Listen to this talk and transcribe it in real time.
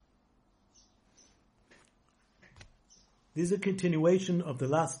This is a continuation of the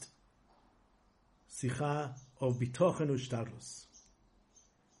last Sikha of Bitachon Bashtadlus.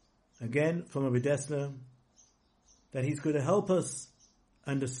 Again, from a Bashtadlus, that he's going to help us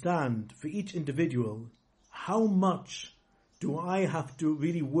understand for each individual how much do I have to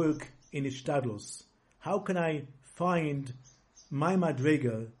really work in Bashtadlus. How can I find my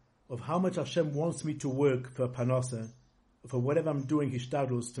madrega of how much Hashem wants me to work for Panasa, for whatever I'm doing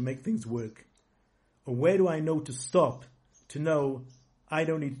Bashtadlus to make things work? Or where do I know to stop, to know I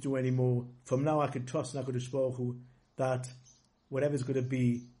don't need to do any more. From now I can trust in HaKadosh Baruch Hu that whatever's going to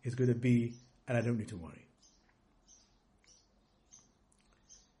be is going to be, and I don't need to worry.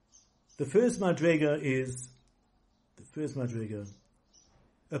 The first madrega is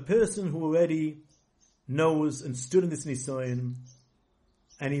a person who already knows and stood in this Nisayon,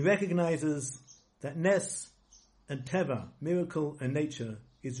 and he recognizes that Nes and Teva, miracle and nature,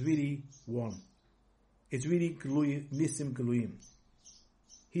 is really one. It's really Nisim Galuyim.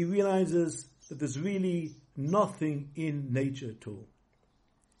 He realizes that there's really nothing in nature at all.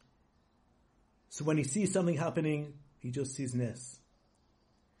 So when he sees something happening, he just sees Nes.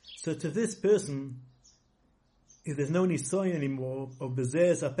 So to this person, if there's no Nisayon anymore of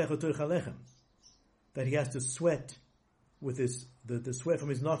Bezer Zapechotor Chalechem, that he has to sweat with the sweat from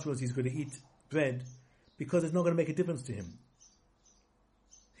his nostrils, he's going to eat bread, because it's not going to make a difference to him.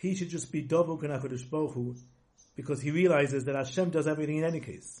 He should just be Dovuk and HaKadosh Baruch Hu, because he realizes that Hashem does everything in any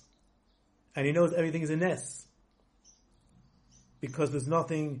case. And he knows everything is a Nes. Because there's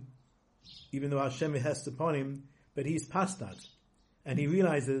nothing, even though Hashem has upon him, but he's past that. And he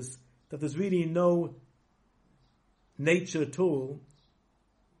realizes that there's really no nature at all,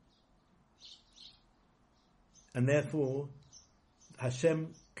 and therefore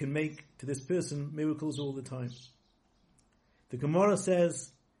Hashem can make to this person miracles all the time. The Gemara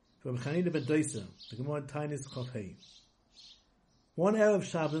says, from Chanina ben Doisa, the Gemara Tainis Chafhei, one Erev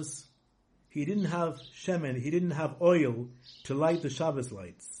Shabbos, he didn't have shemen, he didn't have oil to light the Shabbos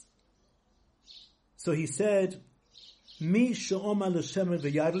lights. So he said, Mi she'oma l'shemen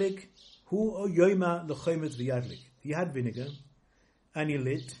v'yadlik, hu yoyma l'chomet v'yadlik. He had vinegar, and he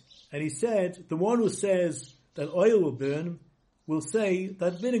lit, and he said, the one who says that oil will burn, will say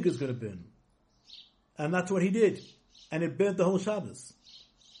that vinegar is going to burn. And that's what he did. And it burnt the whole Shabbos.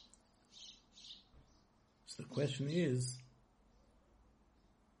 So the question is,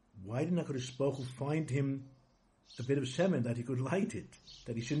 why didn't HaKadosh Baruch Hu find him a bit of shemen that he could light it,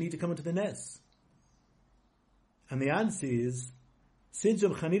 that he shouldn't need to come into the Nes? And the answer is, since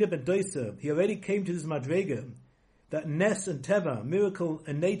Rav Chanina ben Doisa, he already came to this madrega, that Nes and Teva, miracle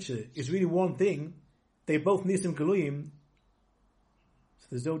and nature, is really one thing. They both Nisim Galuyim. So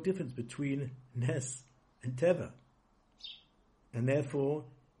there's no difference between Nes and Teva. And therefore,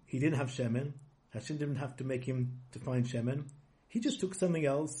 he didn't have shemen. Hashem didn't have to make him to find shemen. He just took something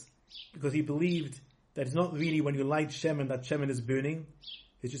else, because he believed that it's not really when you light shemen that shemen is burning.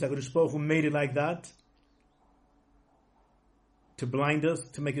 It's just HaKadosh Baruch Hu made it like that, to blind us,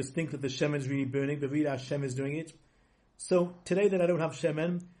 to make us think that the shemen is really burning, but really Hashem is doing it. So today that I don't have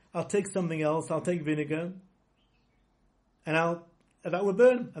shemen, I'll take something else, I'll take vinegar, and that will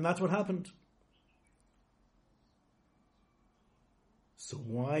burn, and that's what happened. So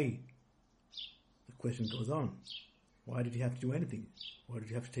why? The question goes on. Why did he have to do anything? Why did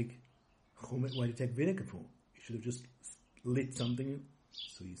he have to take chomet? Why did he take vinegar for? He should have just lit something.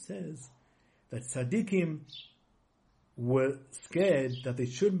 So he says that tzaddikim were scared that they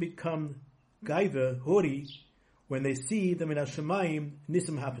shouldn't become gaiva, hori, when they see the min hashemayim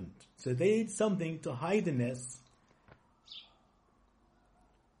nisim happened. So they did something to hide the Nes.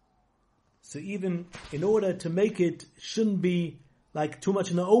 So even in order to make it shouldn't be like too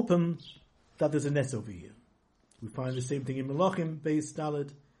much in the open, that there's a Nes over here. We find the same thing in Melachim, based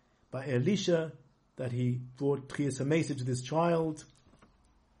Dalet, by Elisha, that he brought Tchias HaMesed to this child.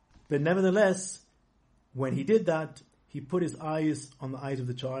 But nevertheless, when he did that, he put his eyes on the eyes of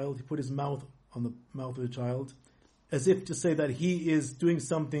the child, he put his mouth on the mouth of the child, as if to say that he is doing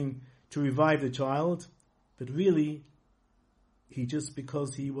something to revive the child, but really, he just,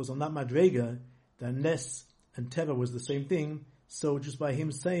 because he was on that madrega, that Nes and Teva was the same thing, so just by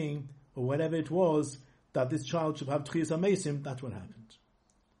him saying, or whatever it was, that this child should have Tchias HaMesim, that's what happened.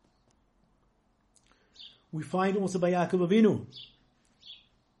 We find also by Yaakov Avinu,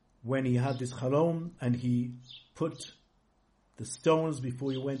 when he had this chalom, and he put the stones,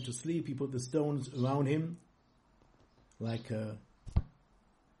 before he went to sleep, he put the stones around him, like a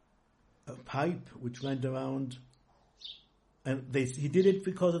pipe which went around, and he did it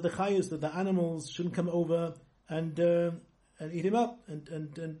because of the chayos, that the animals shouldn't come over and eat him up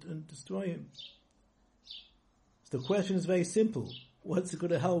and destroy him. The question is very simple. What's it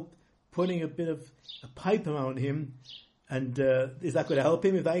going to help putting a bit of a pipe around him? And is that going to help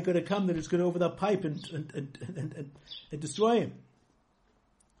him? If that ain't going to come, then it's going to over that pipe and destroy him.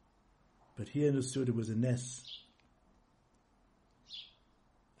 But he understood it was a ness.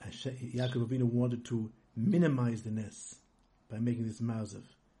 Yaakov Avinu wanted to minimize the ness by making this mazav,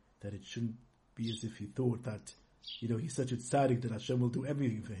 that it shouldn't be as if he thought that, he's such a tzaddik that Hashem will do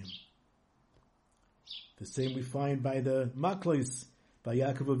everything for him. The same we find by the maklos, by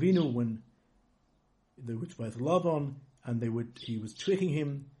Yaakov Avinu, which was Lavan, and he was tricking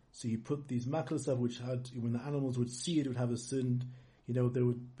him, so he put these maklos up, which had, when the animals would see it, would have a certain, they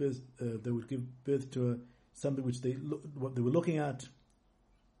would give birth to something which what they were looking at.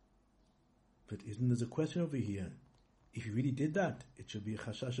 But isn't there a question over here? If he really did that, it should be a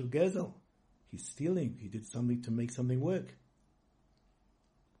chashash of gezel. He's stealing. He did something to make something work.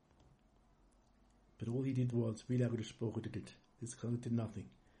 But all he did was, really HaKadosh Baruch Hu did it. This Chazal did nothing.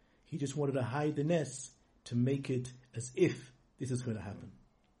 He just wanted to hide the ness to make it as if this is going to happen.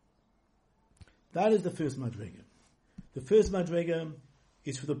 That is the first madrega. The first madrega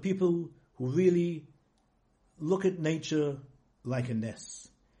is for the people who really look at nature like a ness.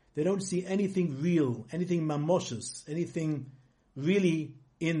 They don't see anything real, anything mamoshes, anything really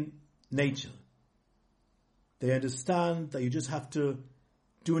in nature. They understand that you just have to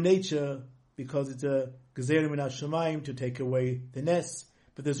do nature because it's a gezerah min hashamayim to take away the ness,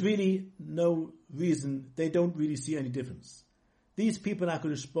 but there's really no reason. They don't really see any difference. These people in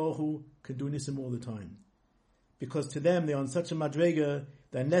HaKadosh Baruch Hu can do nisim all the time, because to them they're on such a madrega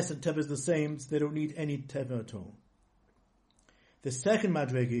that ness and teva is the same, so they don't need any teva at all. The second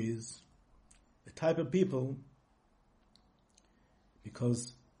madrega is the type of people,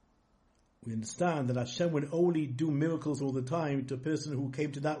 because we understand that Hashem would only do miracles all the time to a person who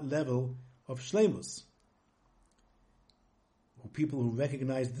came to that level of shleimus, or people who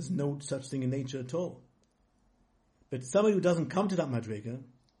recognize there's no such thing in nature at all. But somebody who doesn't come to that madrega,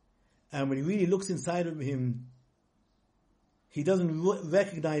 and when he really looks inside of him, he doesn't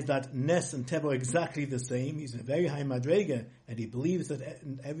recognize that ness and teva are exactly the same. He's in a very high madrega, and he believes that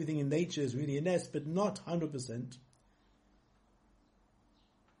everything in nature is really a ness, but not 100%.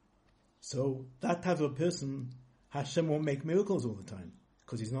 So that type of person, Hashem won't make miracles all the time,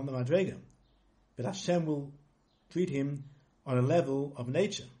 because he's not in the madrega. But Hashem will treat him on a level of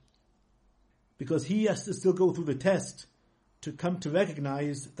nature, because he has to still go through the test to come to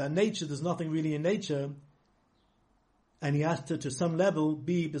recognize that nature, there's nothing really in nature, and he has to some level,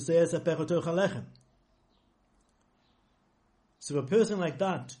 be b'seir sepechotoch alechem. So a person like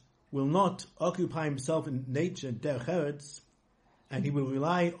that will not occupy himself in nature, derech eretz, and he will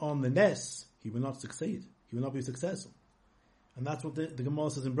rely on the ness. He will not succeed. He will not be successful. And that's what the Gemara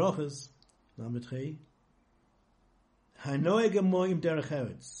says in Brachas, Lamed Chei. Hanoe Gemara im derech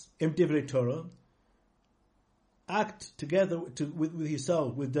eretz, im divrei Torah. Act together with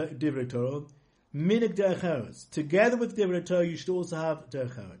yourself, with divrei Torah. Minik derech eretz. Together with divrei Torah, you should also have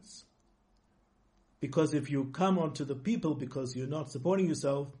derech eretz. Because if you come onto the people because you're not supporting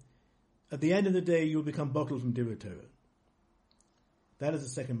yourself, at the end of the day, you'll become bottled from divrei Torah. That is the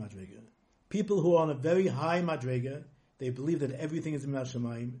second madrega. People who are on a very high madrega, they believe that everything is min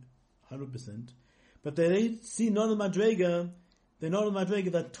hashamayim, 100%. But they see not a madrega, they're not a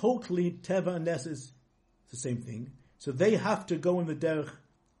madrega that totally teva and ness is the same thing. So they have to go in the derech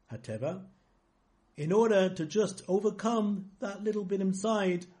hateva in order to just overcome that little bit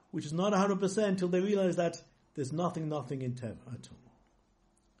inside, which is not 100%, till they realize that there's nothing in teva at all.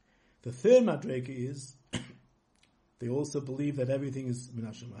 The third madrega is they also believe that everything is min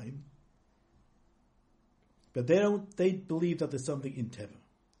hashamayim, but they believe that there's something in teva.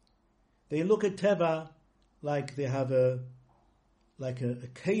 They look at teva like they have a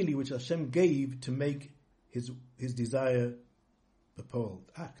keli which Hashem gave to make his desire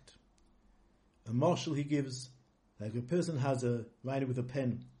act. A marshal he gives, like a person has a writing with a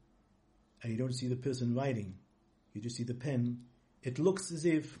pen, and you don't see the person writing, you just see the pen. It looks as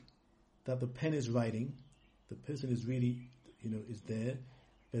if that the pen is writing. The person is really, is there,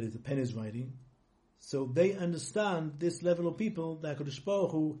 but the pen is writing. So they understand this level of people that HaKadosh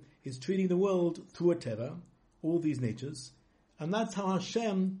Baruch Hu is treating the world through a teva, all these natures, and that's how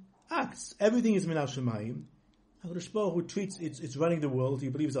Hashem acts. Everything is min hashamayim. HaKadosh Baruch Hu treats it's running the world. He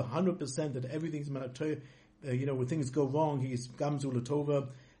believes 100% that everything's min hashamayim. When things go wrong, he's gamzu l'tova,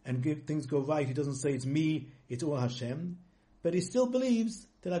 and things go right, he doesn't say it's me, it's all Hashem. But he still believes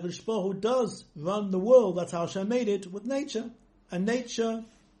that HaKadosh Baruch Hu does run the world. That's how Hashem made it, with nature. And nature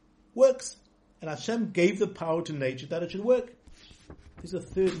works. And Hashem gave the power to nature that it should work. This is a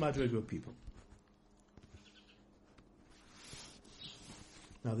third madrega of people.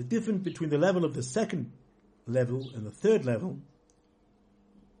 Now the difference between the level of the second level and the third level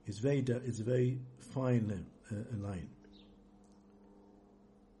is a very fine line.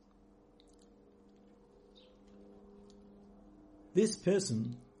 This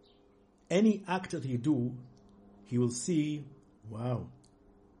person, any act that he do, he will see, wow.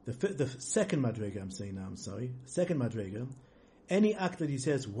 The second madrega, second madrega, any act that he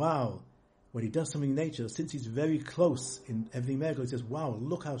says, wow, when he does something in nature, since he's very close in every miracle, he says, wow,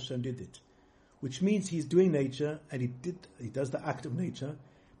 look how Hashem did it. Which means he's doing nature, and he does the act of nature,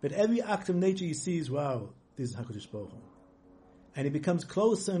 but every act of nature he sees, wow, this is HaKadosh Baruch Hu. And he becomes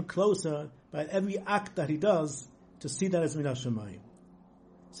closer and closer by every act that he does to see that as Min HaShamayim.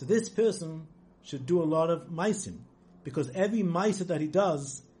 So this person should do a lot of maisim, because every maisa that he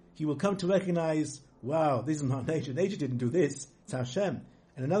does, he will come to recognize, wow, this is not nature. Nature didn't do this. It's Hashem.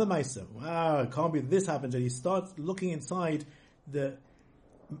 And another maisa, wow, it can't be this happens. And he starts looking inside the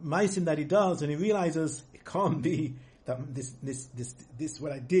maisim that he does, and he realizes it can't be that this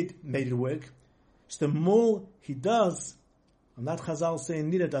what I did made it work. So the more he does, and that Chazal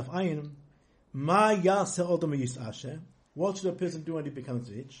saying Nida Daf Ayin, Ma Yaseh Odom Yisashe. What should a person do when he becomes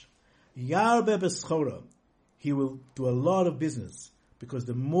rich? Yarbe Beschora. He will do a lot of business, because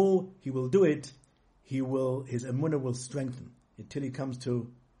the more he will do it, his emunah will strengthen until he comes to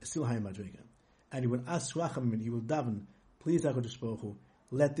Silhai Madriga. And he will ask Rachamim, he will daven, please HaKadosh Baruch Hu,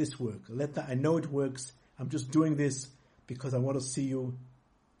 let this work. Let that, I know it works. I'm just doing this because I want to see you.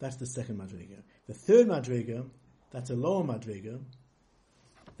 That's the second Madriga. The third Madriga, that's a lower Madriga,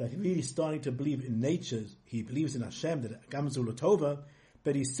 that he really starting to believe in nature. He believes in Hashem, that Gamzul Tova,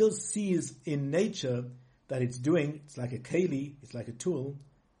 but he still sees in nature that it's like a keli, it's like a tool.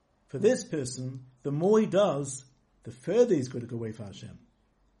 For this person, the more he does, the further he's going to go away from Hashem.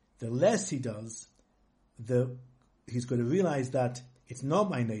 The less he does, he's going to realize that it's not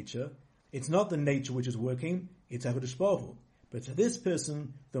my nature, it's not the nature which is working, it's HaKadosh Baruch Hu. But to this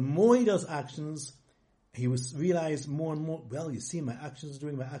person, the more he does actions, he will realize more and more, well, you see, my actions are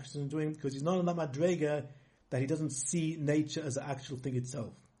doing, because he's not in that madrega that he doesn't see nature as the actual thing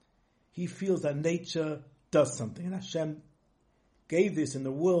itself. He feels that nature does something, and Hashem gave this in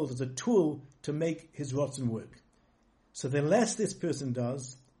the world as a tool to make his rotzen work. So the less this person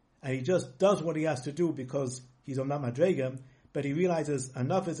does, and he just does what he has to do because he's on that madrega, but he realizes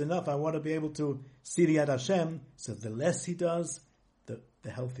enough is enough, I want to be able to see the Yad Hashem, so the less he does,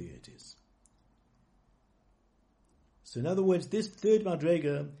 the healthier it is. So in other words, this third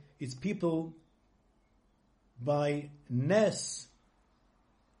madrega is people by Nes,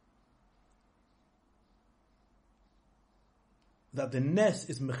 that the Nes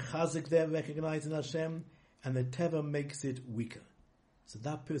is mechazik there, recognizing Hashem, and the Teva makes it weaker. So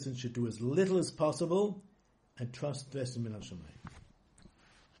that person should do as little as possible and trust the rest of Min HaShamayim.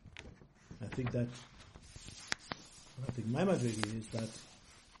 I think my madrigi is that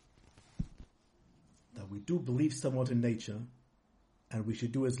we do believe somewhat in nature, and we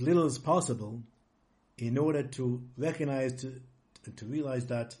should do as little as possible in order to recognize, to realize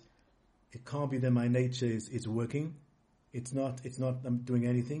that it can't be that my nature is working. It's not I'm doing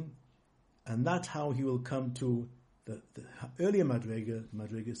anything. And that's how he will come to the earlier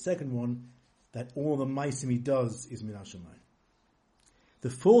madrega, second one, that all the maisim he does is Min HaShamayim. The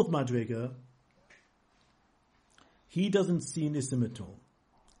fourth madrega, he doesn't see nisim at all.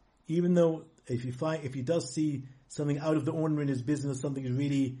 Even though if he does see something out of the ordinary in his business, something is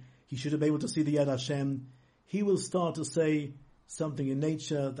really, he should have been able to see the Yad Hashem, he will start to say something in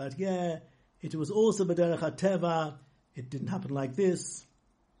nature that, yeah, it was also b'derech hateva, it didn't happen like this.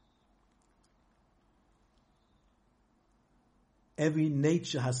 Every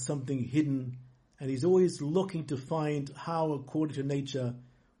nature has something hidden, and he's always looking to find how, according to nature,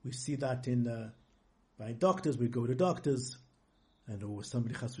 we see that by doctors, we go to doctors, and or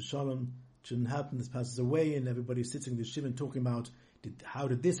somebody chas v'shalom, shouldn't happen, this passes away, and everybody's sitting in the shiva and talking about, how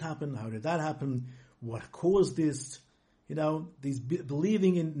did this happen, how did that happen, what caused this, these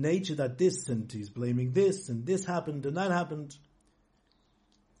believing in nature that this, and he's blaming this, and this happened, and that happened.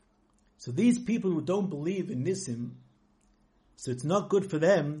 So these people who don't believe in Nisim, so it's not good for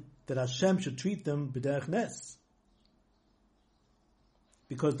them that Hashem should treat them b'derech nes.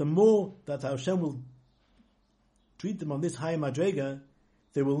 Because the more that Hashem will treat them on this high madrega,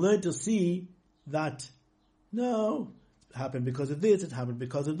 they will learn to see that, no, it happened because of this, it happened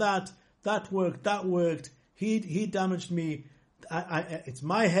because of that worked, he damaged me, it's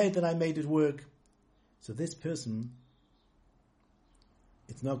my head that I made it work. So this person,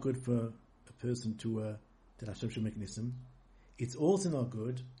 it's not good for a person that Hashem should make nisim. It's also not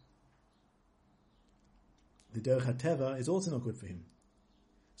good. The derech hateva is also not good for him,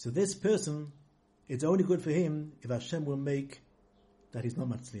 So this person, it's only good for him if Hashem will make that he's not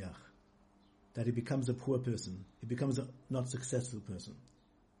matzliach, that he becomes a poor person, he becomes a not successful person.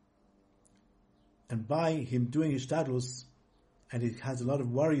 And by him doing Bashtadlus, and he has a lot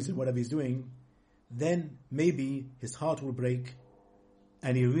of worries in whatever he's doing, then maybe his heart will break,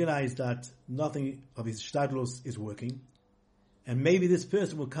 and he realizes that nothing of his Bashtadlus is working, and maybe this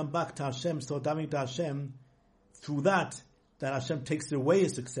person will come back to Hashem, start davening to Hashem, through that Hashem takes away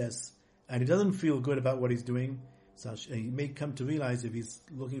his success, and he doesn't feel good about what he's doing. So he may come to realize, if he's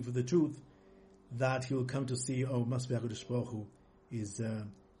looking for the truth, that he will come to see, oh, must be HaKadosh Baruch Hu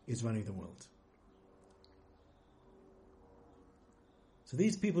is running the world. So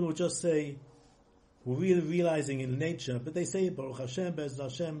these people will just say, we're really realizing in nature, but they say, Baruch Hashem, Be'ez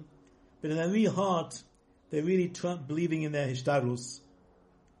Hashem, but in their real heart, they're really believing in their Bashtadlus.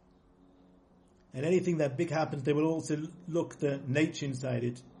 And anything that big happens, they will also look the nature inside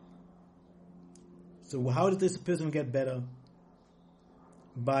it. So how does this person get better?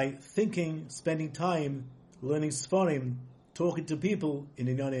 By thinking, spending time, learning Sfarim, talking to people in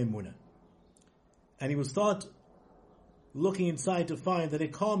Inyane Emunah. And he will start looking inside to find that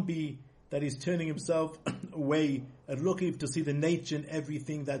it can't be that he's turning himself away and looking to see the nature in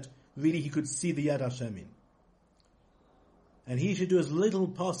everything that really he could see the Yad Hashem in. And he should do as little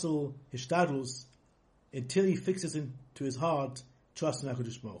possible Bashtadlus until he fixes into his heart trust in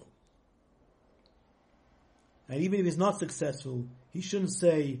HaKadosh Baruch Hu. And even if he's not successful, he shouldn't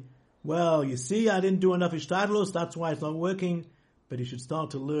say, well, you see, I didn't do enough Bashtadlus, that's why it's not working. But he should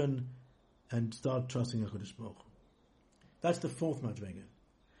start to learn and start trusting HaKadosh Baruch Hu. That's the fourth madrega.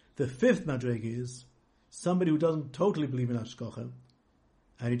 The fifth madrega is somebody who doesn't totally believe in Hashgacha,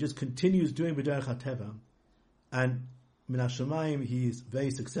 and he just continues doing B'derech HaTeva, and Min HaShamayim he is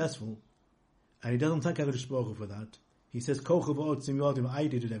very successful, and he doesn't thank HaKadosh Baruch Hu for that. He says, Kochav Otzim Yodim, I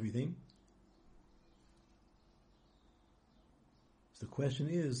did it everything. So the question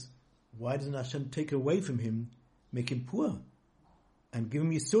is, why doesn't Hashem take away from him, make him poor, and give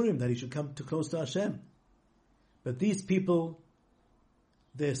him Yisurim that he should come too close to Hashem? But these people,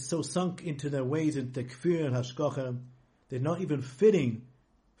 they're so sunk into their ways in Tekfir and Hashgacha, they're not even fitting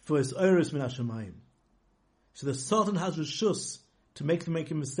for his Oros Min HaShamayim. So the Sultan has Rishus to make them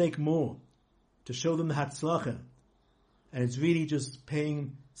make a mistake more, to show them the Hatzlacha. And it's really just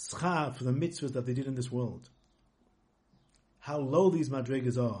paying schar for the mitzvahs that they did in this world. How low these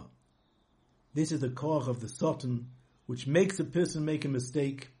madrigas are. This is the koach of the Sultan, which makes a person make a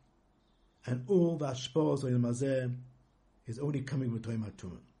mistake, and all the ashpos or mazeh is only coming with Toim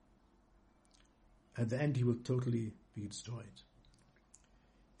HaTumah. At the end, he will totally be destroyed.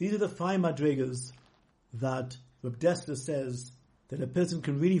 These are the five madrigas that Bashtadlus says that a person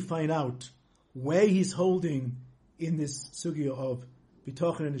can really find out where he's holding in this sugya of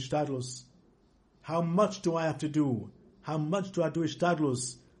Bitachon and Bashtadlus. How much do I have to do? How much do I do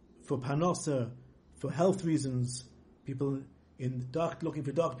Bashtadlus for Panosa, for health reasons? People in the dark, looking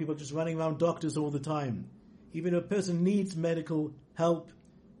for doctors, people just running around doctors all the time. Even if a person needs medical help,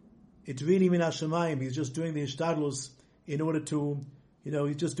 it's really Min HaShamayim. He's just doing the Bashtadlus in order to,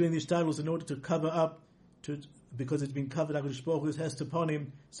 he's just doing the Bashtadlus in order to cover up, because it's been covered, HaKadosh Baruch Hu has upon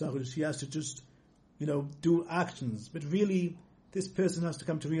him, so he has to just, do actions. But really, this person has to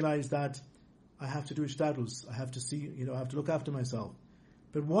come to realize that I have to do Bashtadlus. I have to see, I have to look after myself.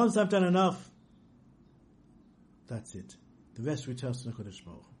 But once I've done enough, that's it. The rest returns to HaKadosh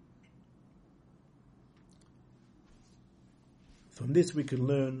Baruch Hu. From this we can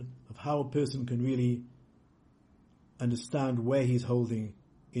learn of how a person can really understand where he's holding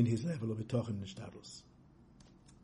in his level of Bitachon and Bashtadlus.